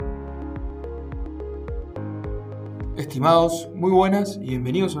Estimados, muy buenas y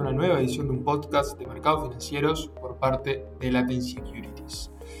bienvenidos a una nueva edición de un podcast de mercados financieros por parte de la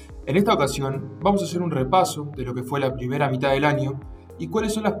Securities. En esta ocasión vamos a hacer un repaso de lo que fue la primera mitad del año y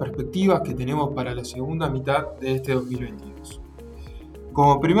cuáles son las perspectivas que tenemos para la segunda mitad de este 2022.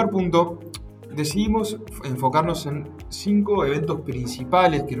 Como primer punto, decidimos enfocarnos en 5 eventos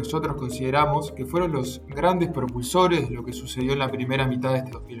principales que nosotros consideramos que fueron los grandes propulsores de lo que sucedió en la primera mitad de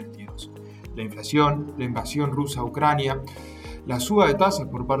este 2022. La inflación, la invasión rusa a Ucrania, la suba de tasas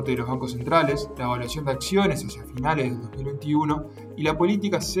por parte de los bancos centrales, la evaluación de acciones hacia finales del 2021 y la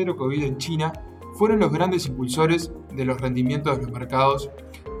política cero COVID en China fueron los grandes impulsores de los rendimientos de los mercados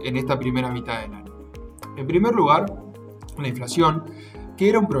en esta primera mitad del año. En primer lugar, la inflación, que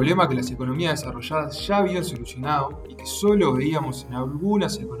era un problema que las economías desarrolladas ya habían solucionado y que solo veíamos en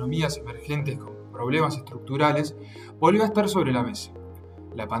algunas economías emergentes con problemas estructurales, volvió a estar sobre la mesa.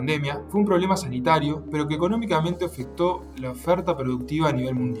 La pandemia fue un problema sanitario, pero que económicamente afectó la oferta productiva a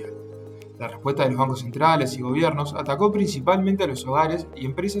nivel mundial. La respuesta de los bancos centrales y gobiernos atacó principalmente a los hogares y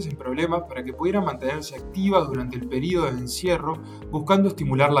empresas en problemas para que pudieran mantenerse activas durante el periodo de encierro, buscando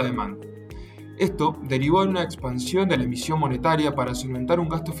estimular la demanda. Esto derivó en una expansión de la emisión monetaria para solventar un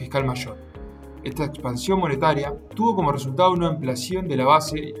gasto fiscal mayor. Esta expansión monetaria tuvo como resultado una inflación de la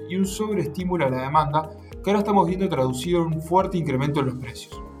base y un sobreestímulo a la demanda que ahora estamos viendo traducido en un fuerte incremento en los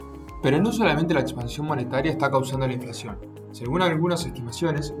precios. Pero no solamente la expansión monetaria está causando la inflación. Según algunas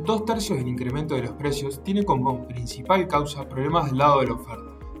estimaciones, 2/3 del incremento de los precios tiene como principal causa problemas del lado de la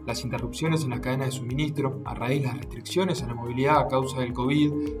oferta. Las interrupciones en la cadena de suministro, a raíz de las restricciones a la movilidad a causa del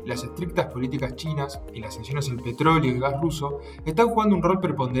COVID, las estrictas políticas chinas y las sanciones al petróleo y el gas ruso, están jugando un rol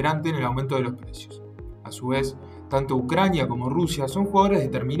preponderante en el aumento de los precios. A su vez, tanto Ucrania como Rusia son jugadores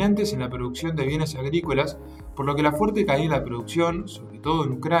determinantes en la producción de bienes agrícolas, por lo que la fuerte caída en la producción, sobre todo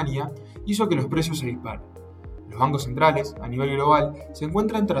en Ucrania, hizo que los precios se disparen. Los bancos centrales, a nivel global, se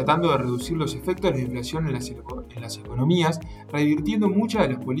encuentran tratando de reducir los efectos de la inflación en las economías, revirtiendo muchas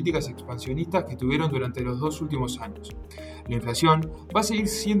de las políticas expansionistas que tuvieron durante los 2 últimos años. La inflación va a seguir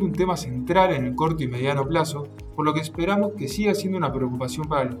siendo un tema central en el corto y mediano plazo, por lo que esperamos que siga siendo una preocupación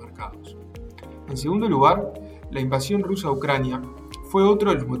para los mercados. En segundo lugar, la invasión rusa a Ucrania fue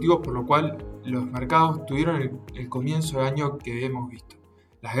otro de los motivos por lo cual los mercados tuvieron el comienzo de año que hemos visto.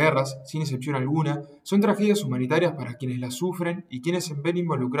 Las guerras, sin excepción alguna, son tragedias humanitarias para quienes las sufren y quienes se ven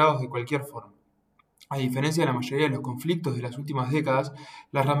involucrados de cualquier forma. A diferencia de la mayoría de los conflictos de las últimas décadas,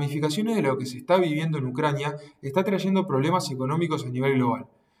 las ramificaciones de lo que se está viviendo en Ucrania está trayendo problemas económicos a nivel global.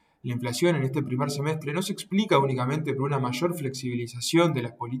 La inflación en este primer semestre no se explica únicamente por una mayor flexibilización de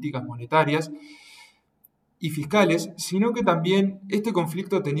las políticas monetarias y fiscales, sino que también este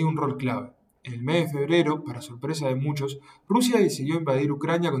conflicto ha tenido un rol clave. En el mes de febrero, para sorpresa de muchos, Rusia decidió invadir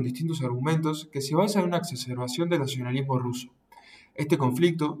Ucrania con distintos argumentos que se basan en una exacerbación del nacionalismo ruso. Este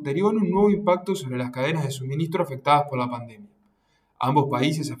conflicto derivó en un nuevo impacto sobre las cadenas de suministro afectadas por la pandemia. Ambos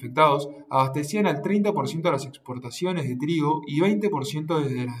países afectados abastecían al 30% de las exportaciones de trigo y 20%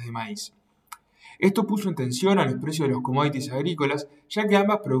 de las de maíz. Esto puso en tensión a los precios de los commodities agrícolas, ya que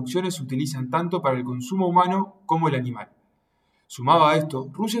ambas producciones se utilizan tanto para el consumo humano como el animal. Sumado a esto,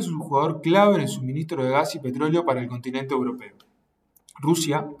 Rusia es un jugador clave en el suministro de gas y petróleo para el continente europeo.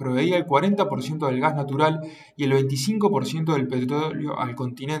 Rusia proveía el 40% del gas natural y el 25% del petróleo al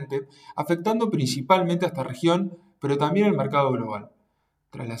continente, afectando principalmente a esta región, pero también al mercado global.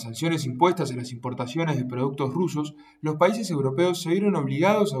 Tras las sanciones impuestas a las importaciones de productos rusos, los países europeos se vieron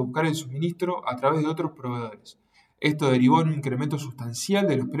obligados a buscar el suministro a través de otros proveedores. Esto derivó en un incremento sustancial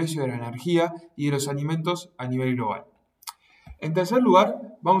de los precios de la energía y de los alimentos a nivel global. En tercer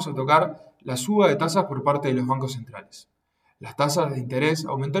lugar, vamos a tocar la suba de tasas por parte de los bancos centrales. Las tasas de interés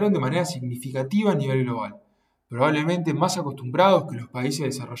aumentaron de manera significativa a nivel global. Probablemente más acostumbrados que los países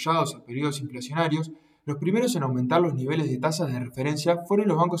desarrollados a periodos inflacionarios, los primeros en aumentar los niveles de tasas de referencia fueron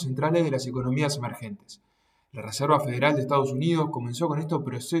los bancos centrales de las economías emergentes. La Reserva Federal de Estados Unidos comenzó con este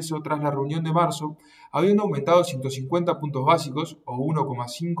proceso tras la reunión de marzo, habiendo aumentado 150 puntos básicos o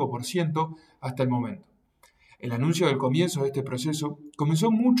 1,5% hasta el momento. El anuncio del comienzo de este proceso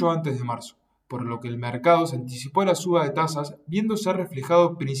comenzó mucho antes de marzo, por lo que el mercado se anticipó a la suba de tasas, viéndose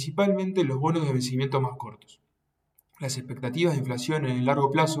reflejado principalmente en los bonos de vencimiento más cortos. Las expectativas de inflación en el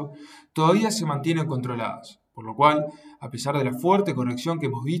largo plazo todavía se mantienen controladas, por lo cual, a pesar de la fuerte corrección que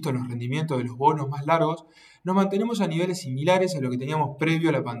hemos visto en los rendimientos de los bonos más largos, nos mantenemos a niveles similares a lo que teníamos previo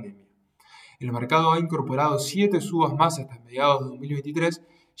a la pandemia. El mercado ha incorporado 7 subas más hasta mediados de 2023,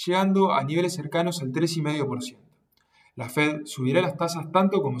 llegando a niveles cercanos al 3,5%. La Fed subirá las tasas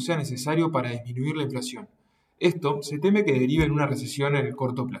tanto como sea necesario para disminuir la inflación. Esto se teme que derive en una recesión en el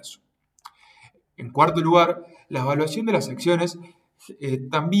corto plazo. En cuarto lugar, la evaluación de las acciones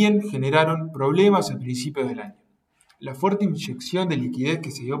también generaron problemas al principio del año. La fuerte inyección de liquidez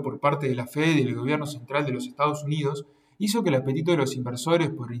que se dio por parte de la Fed y del gobierno central de los Estados Unidos hizo que el apetito de los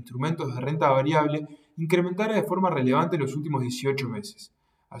inversores por instrumentos de renta variable incrementara de forma relevante en los últimos 18 meses.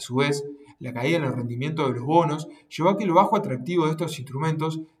 A su vez, la caída en el rendimiento de los bonos llevó a que el bajo atractivo de estos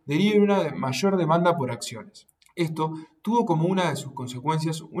instrumentos derive en una mayor demanda por acciones. Esto tuvo como una de sus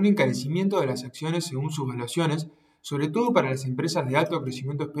consecuencias un encarecimiento de las acciones según sus valuaciones, sobre todo para las empresas de alto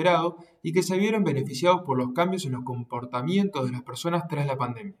crecimiento esperado y que se vieron beneficiados por los cambios en los comportamientos de las personas tras la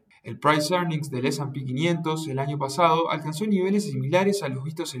pandemia. El price earnings del S&P 500 el año pasado alcanzó niveles similares a los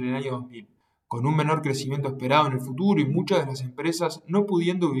vistos en el año 2000. Con un menor crecimiento esperado en el futuro y muchas de las empresas no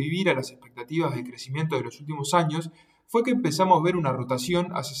pudiendo vivir a las expectativas de crecimiento de los últimos años, fue que empezamos a ver una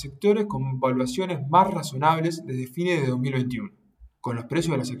rotación hacia sectores con valuaciones más razonables desde fines de 2021. Con los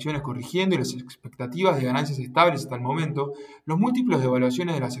precios de las acciones corrigiendo y las expectativas de ganancias estables hasta el momento, los múltiplos de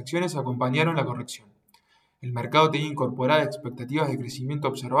evaluaciones de las acciones acompañaron la corrección. El mercado tenía incorporadas expectativas de crecimiento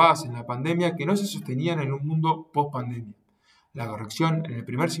observadas en la pandemia que no se sostenían en un mundo post-pandemia. La corrección en el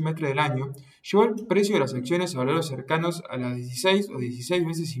primer semestre del año llevó el precio de las acciones a valores cercanos a las 16 o 16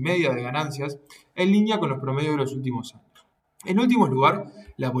 veces y media de ganancias, en línea con los promedios de los últimos años. En último lugar,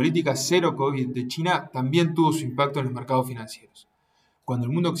 la política cero COVID de China también tuvo su impacto en los mercados financieros. Cuando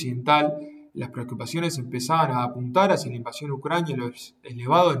el mundo occidental, las preocupaciones empezaban a apuntar hacia la invasión ucraniana y los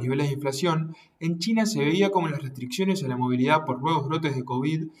elevados niveles de inflación, en China se veía como las restricciones a la movilidad por nuevos brotes de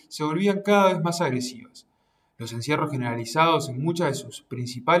COVID se volvían cada vez más agresivas. Los encierros generalizados en muchas de sus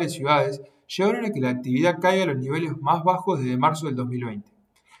principales ciudades llevaron a que la actividad caiga a los niveles más bajos desde marzo del 2020.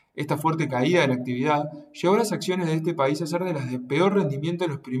 Esta fuerte caída de la actividad llevó a las acciones de este país a ser de las de peor rendimiento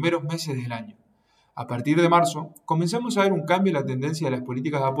en los primeros meses del año. A partir de marzo, comenzamos a ver un cambio en la tendencia de las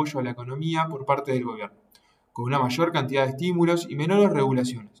políticas de apoyo a la economía por parte del gobierno, con una mayor cantidad de estímulos y menores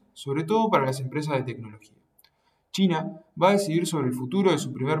regulaciones, sobre todo para las empresas de tecnología. China va a decidir sobre el futuro de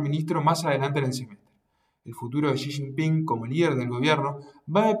su primer ministro más adelante en el semestre. El futuro de Xi Jinping como líder del gobierno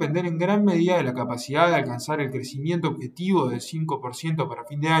va a depender en gran medida de la capacidad de alcanzar el crecimiento objetivo del 5% para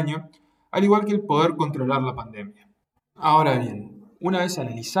fin de año, al igual que el poder controlar la pandemia. Ahora bien, una vez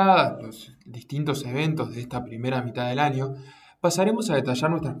analizadas los distintos eventos de esta primera mitad del año, pasaremos a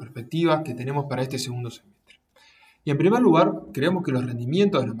detallar nuestras perspectivas que tenemos para este segundo semestre. Y en primer lugar, creemos que los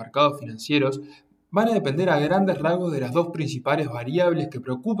rendimientos de los mercados financieros van a depender a grandes rasgos de las dos principales variables que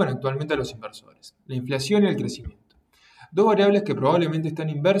preocupan actualmente a los inversores, la inflación y el crecimiento. Dos variables que probablemente están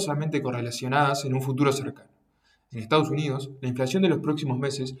inversamente correlacionadas en un futuro cercano. En Estados Unidos, la inflación de los próximos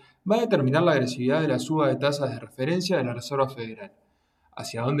meses va a determinar la agresividad de la suba de tasas de referencia de la Reserva Federal.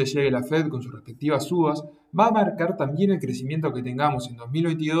 Hacia dónde llegue la Fed con sus respectivas subas va a marcar también el crecimiento que tengamos en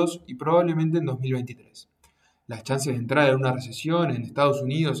 2022 y probablemente en 2023. Las chances de entrar en una recesión en Estados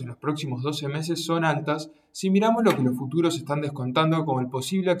Unidos en los próximos 12 meses son altas si miramos lo que los futuros están descontando como el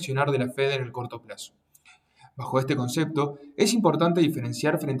posible accionar de la Fed en el corto plazo. Bajo este concepto, es importante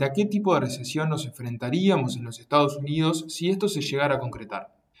diferenciar frente a qué tipo de recesión nos enfrentaríamos en los Estados Unidos si esto se llegara a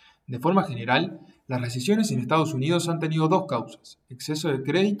concretar. De forma general, las recesiones en Estados Unidos han tenido dos causas, exceso de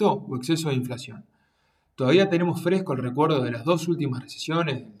crédito o exceso de inflación. Todavía tenemos fresco el recuerdo de las dos últimas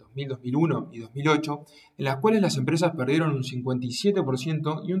recesiones, del 2001 y 2008, en las cuales las empresas perdieron un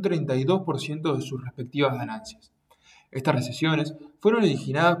 57% y un 32% de sus respectivas ganancias. Estas recesiones fueron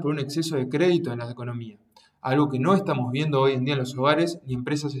originadas por un exceso de crédito en la economía, algo que no estamos viendo hoy en día en los hogares ni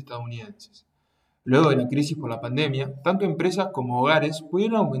empresas estadounidenses. Luego de la crisis por la pandemia, tanto empresas como hogares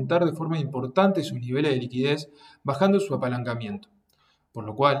pudieron aumentar de forma importante sus niveles de liquidez, bajando su apalancamiento. Por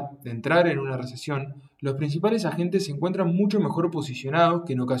lo cual, de entrar en una recesión, los principales agentes se encuentran mucho mejor posicionados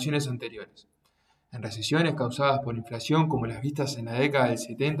que en ocasiones anteriores. En recesiones causadas por inflación como las vistas en la década del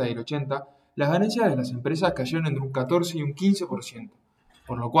 70 y el 80, las ganancias de las empresas cayeron entre un 14 y un 15%,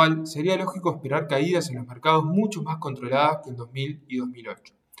 por lo cual sería lógico esperar caídas en los mercados mucho más controladas que en 2000 y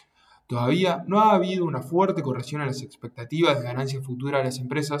 2008. Todavía no ha habido una fuerte corrección a las expectativas de ganancia futura de las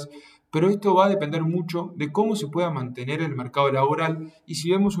empresas, pero esto va a depender mucho de cómo se pueda mantener el mercado laboral y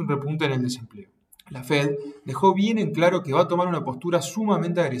si vemos un repunte en el desempleo. La Fed dejó bien en claro que va a tomar una postura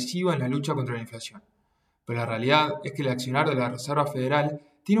sumamente agresiva en la lucha contra la inflación, pero la realidad es que el accionar de la Reserva Federal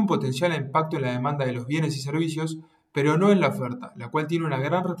tiene un potencial impacto en la demanda de los bienes y servicios, pero no en la oferta, la cual tiene una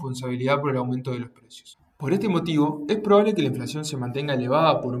gran responsabilidad por el aumento de los precios. Por este motivo, es probable que la inflación se mantenga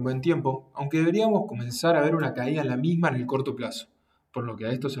elevada por un buen tiempo, aunque deberíamos comenzar a ver una caída en la misma en el corto plazo. Por lo que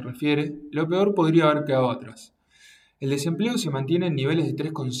a esto se refiere, lo peor podría haber quedado atrás. El desempleo se mantiene en niveles de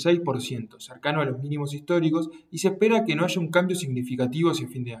 3,6%, cercano a los mínimos históricos, y se espera que no haya un cambio significativo hacia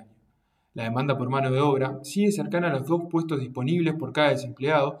fin de año. La demanda por mano de obra sigue cercana a los 2 puestos disponibles por cada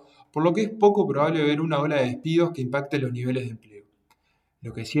desempleado, por lo que es poco probable ver una ola de despidos que impacte los niveles de empleo.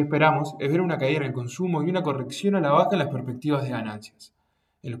 Lo que sí esperamos es ver una caída en el consumo y una corrección a la baja en las perspectivas de ganancias.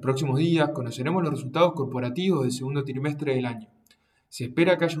 En los próximos días conoceremos los resultados corporativos del segundo trimestre del año. Se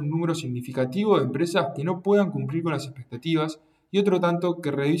espera que haya un número significativo de empresas que no puedan cumplir con las expectativas y otro tanto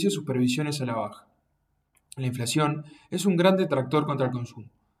que revise sus previsiones a la baja. La inflación es un gran detractor contra el consumo,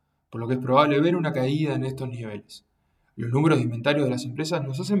 por lo que es probable ver una caída en estos niveles. Los números de inventario de las empresas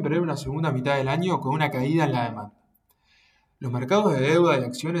nos hacen prever una segunda mitad del año con una caída en la demanda. Los mercados de deuda y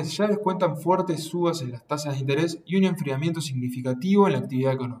acciones ya descuentan fuertes subas en las tasas de interés y un enfriamiento significativo en la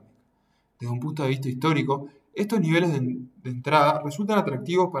actividad económica. Desde un punto de vista histórico, estos niveles de entrada resultan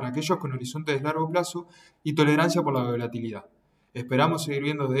atractivos para aquellos con horizontes de largo plazo y tolerancia por la volatilidad. Esperamos seguir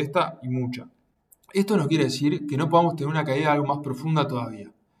viendo de esta y mucha. Esto no quiere decir que no podamos tener una caída algo más profunda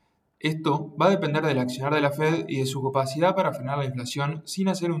todavía. Esto va a depender del accionar de la Fed y de su capacidad para frenar la inflación sin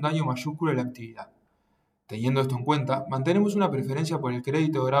hacer un daño mayúsculo a la actividad. Teniendo esto en cuenta, mantenemos una preferencia por el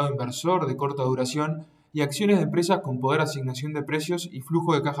crédito de grado inversor de corta duración y acciones de empresas con poder de asignación de precios y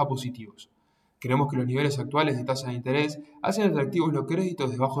flujo de caja positivos. Creemos que los niveles actuales de tasa de interés hacen atractivos los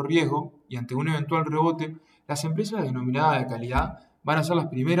créditos de bajo riesgo y ante un eventual rebote, las empresas denominadas de calidad van a ser las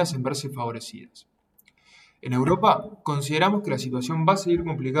primeras en verse favorecidas. En Europa, consideramos que la situación va a seguir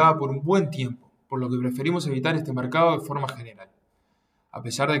complicada por un buen tiempo, por lo que preferimos evitar este mercado de forma general. A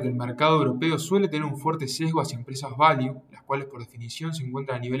pesar de que el mercado europeo suele tener un fuerte sesgo hacia empresas value, las cuales por definición se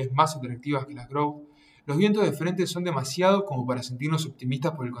encuentran a niveles más atractivas que las growth, los vientos de frente son demasiados como para sentirnos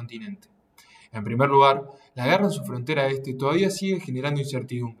optimistas por el continente. En primer lugar, la guerra en su frontera este todavía sigue generando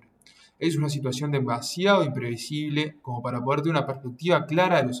incertidumbre. Es una situación demasiado imprevisible como para poder tener una perspectiva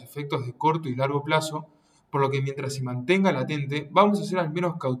clara de los efectos de corto y largo plazo, por lo que mientras se mantenga latente, vamos a ser al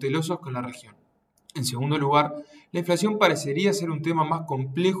menos cautelosos con la región. En segundo lugar, la inflación parecería ser un tema más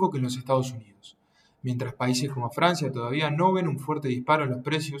complejo que en los Estados Unidos. Mientras países como Francia todavía no ven un fuerte disparo en los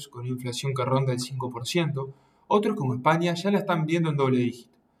precios con una inflación que ronda el 5%, otros como España ya la están viendo en doble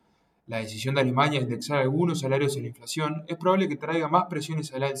dígito. La decisión de Alemania de indexar algunos salarios a la inflación es probable que traiga más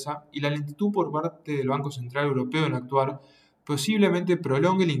presiones al alza y la lentitud por parte del Banco Central Europeo en actuar posiblemente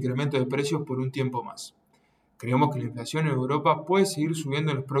prolongue el incremento de precios por un tiempo más. Creemos que la inflación en Europa puede seguir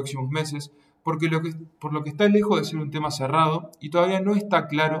subiendo en los próximos meses por lo que está lejos de ser un tema cerrado y todavía no está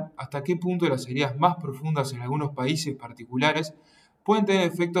claro hasta qué punto las heridas más profundas en algunos países particulares pueden tener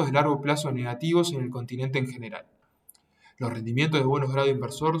efectos de largo plazo negativos en el continente en general. Los rendimientos de bonos grado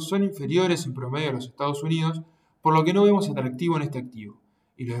inversor son inferiores en promedio a los Estados Unidos, por lo que no vemos atractivo en este activo.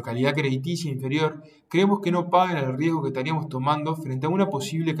 Y los de calidad crediticia inferior creemos que no pagan el riesgo que estaríamos tomando frente a una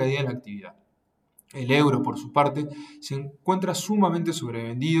posible caída en la actividad. El euro, por su parte, se encuentra sumamente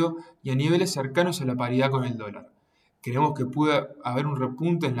sobrevendido y a niveles cercanos a la paridad con el dólar. Creemos que puede haber un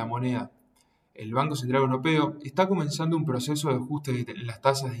repunte en la moneda. El Banco Central Europeo está comenzando un proceso de ajuste en las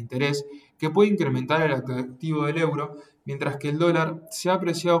tasas de interés que puede incrementar el atractivo del euro, mientras que el dólar se ha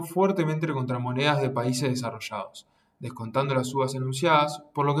apreciado fuertemente contra monedas de países desarrollados, descontando las subas anunciadas,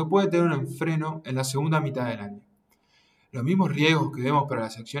 por lo que puede tener un freno en la segunda mitad del año. Los mismos riesgos que vemos para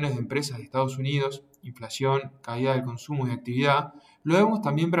las acciones de empresas de Estados Unidos, inflación, caída del consumo y actividad, lo vemos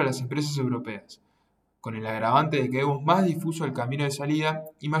también para las empresas europeas, con el agravante de que vemos más difuso el camino de salida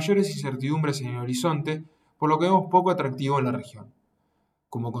y mayores incertidumbres en el horizonte, por lo que vemos poco atractivo en la región.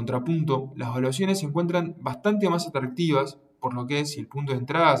 Como contrapunto, las valuaciones se encuentran bastante más atractivas, por lo que si el punto de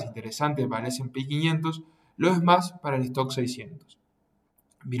entrada es interesante para el S&P 500, lo es más para el Stock 600.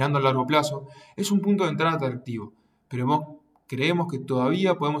 Mirando a largo plazo, es un punto de entrada atractivo, pero creemos que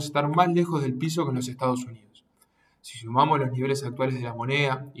todavía podemos estar más lejos del piso que en los Estados Unidos. Si sumamos los niveles actuales de la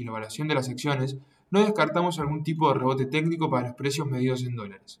moneda y la evaluación de las acciones, no descartamos algún tipo de rebote técnico para los precios medidos en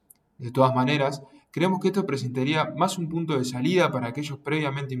dólares. De todas maneras, creemos que esto presentaría más un punto de salida para aquellos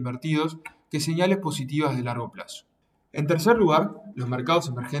previamente invertidos que señales positivas de largo plazo. En tercer lugar, los mercados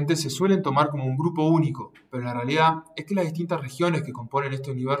emergentes se suelen tomar como un grupo único, pero la realidad es que las distintas regiones que componen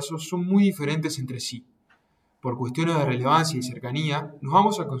este universo son muy diferentes entre sí. Por cuestiones de relevancia y cercanía, nos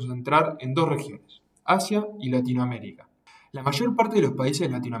vamos a concentrar en 2 regiones, Asia y Latinoamérica. La mayor parte de los países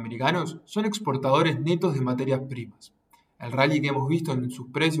latinoamericanos son exportadores netos de materias primas. El rally que hemos visto en sus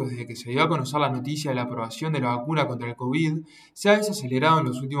precios desde que se dio a conocer la noticia de la aprobación de la vacuna contra el COVID se ha desacelerado en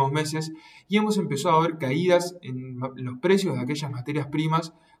los últimos meses y hemos empezado a ver caídas en los precios de aquellas materias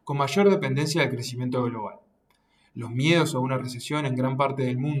primas con mayor dependencia del crecimiento global. Los miedos a una recesión en gran parte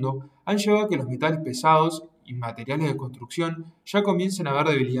del mundo han llevado a que los metales pesados y materiales de construcción ya comiencen a ver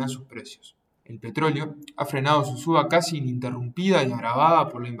debilidad en sus precios. El petróleo ha frenado su suba casi ininterrumpida y agravada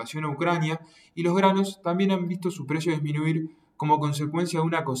por la invasión a Ucrania, y los granos también han visto su precio disminuir como consecuencia de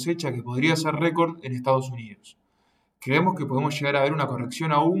una cosecha que podría ser récord en Estados Unidos. Creemos que podemos llegar a ver una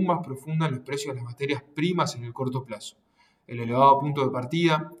corrección aún más profunda en los precios de las materias primas en el corto plazo, el elevado punto de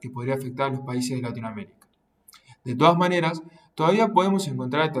partida que podría afectar a los países de Latinoamérica. De todas maneras, todavía podemos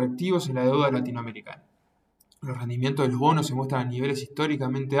encontrar atractivos en la deuda latinoamericana. Los rendimientos de los bonos se muestran a niveles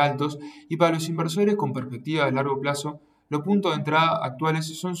históricamente altos y para los inversores con perspectiva de largo plazo, los puntos de entrada actuales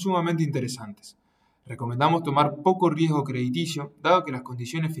son sumamente interesantes. Recomendamos tomar poco riesgo crediticio, dado que las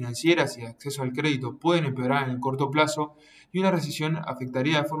condiciones financieras y de acceso al crédito pueden empeorar en el corto plazo y una recesión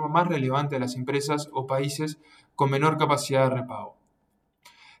afectaría de forma más relevante a las empresas o países con menor capacidad de repago.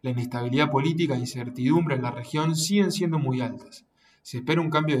 La inestabilidad política e incertidumbre en la región siguen siendo muy altas. Se espera un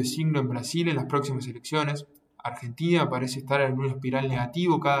cambio de signo en Brasil en las próximas elecciones. Argentina parece estar en una espiral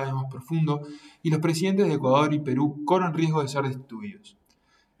negativo cada vez más profundo y los presidentes de Ecuador y Perú corren riesgo de ser destituidos.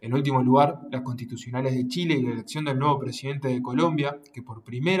 En último lugar, las constitucionales de Chile y la elección del nuevo presidente de Colombia, que por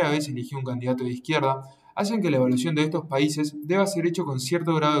primera vez eligió un candidato de izquierda, hacen que la evaluación de estos países deba ser hecho con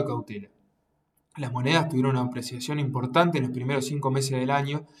cierto grado de cautela. Las monedas tuvieron una apreciación importante en los primeros 5 meses del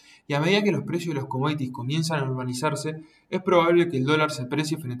año y a medida que los precios de los commodities comienzan a normalizarse, es probable que el dólar se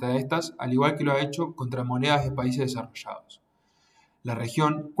aprecie frente a estas, al igual que lo ha hecho contra monedas de países desarrollados. La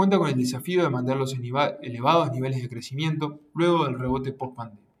región cuenta con el desafío de mantener los elevados niveles de crecimiento luego del rebote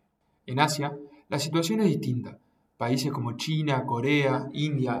post-pandemia. En Asia, la situación es distinta. Países como China, Corea,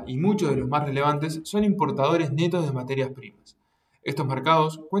 India y muchos de los más relevantes son importadores netos de materias primas. Estos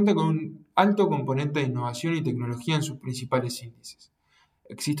mercados cuentan con un alto componente de innovación y tecnología en sus principales índices.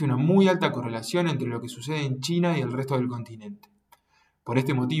 Existe una muy alta correlación entre lo que sucede en China y el resto del continente. Por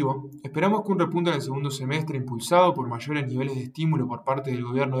este motivo, esperamos que un repunte en el segundo semestre impulsado por mayores niveles de estímulo por parte del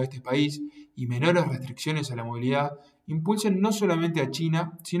gobierno de este país y menores restricciones a la movilidad impulsen no solamente a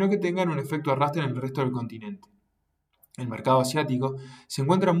China, sino que tengan un efecto arrastre en el resto del continente. El mercado asiático se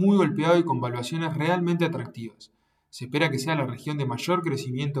encuentra muy golpeado y con valuaciones realmente atractivas. Se espera que sea la región de mayor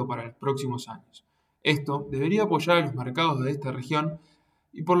crecimiento para los próximos años. Esto debería apoyar a los mercados de esta región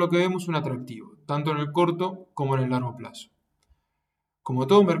y por lo que vemos un atractivo, tanto en el corto como en el largo plazo. Como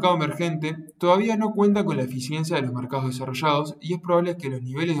todo mercado emergente, todavía no cuenta con la eficiencia de los mercados desarrollados y es probable que los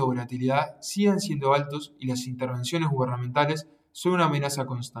niveles de volatilidad sigan siendo altos y las intervenciones gubernamentales son una amenaza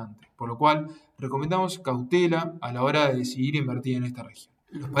constante, por lo cual recomendamos cautela a la hora de decidir invertir en esta región.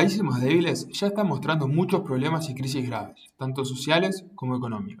 Los países más débiles ya están mostrando muchos problemas y crisis graves, tanto sociales como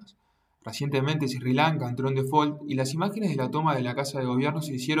económicas. Recientemente Sri Lanka entró en default y las imágenes de la toma de la casa de gobierno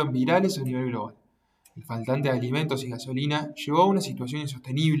se hicieron virales a nivel global. El faltante de alimentos y gasolina llevó a una situación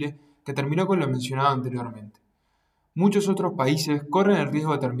insostenible que terminó con lo mencionado anteriormente. Muchos otros países corren el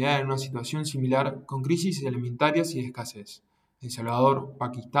riesgo de terminar en una situación similar con crisis alimentarias y de escasez. El Salvador,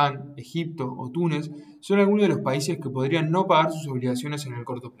 Pakistán, Egipto o Túnez son algunos de los países que podrían no pagar sus obligaciones en el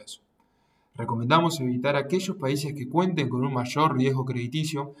corto plazo. Recomendamos evitar aquellos países que cuenten con un mayor riesgo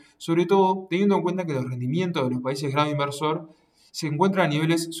crediticio, sobre todo teniendo en cuenta que los rendimientos de los países grado inversor se encuentran a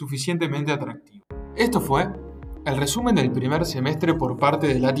niveles suficientemente atractivos. Esto fue el resumen del primer semestre por parte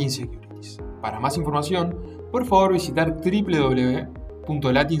de Latin Securities. Para más información, por favor visitar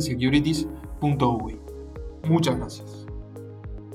www.latinsecurities.uy. Muchas gracias.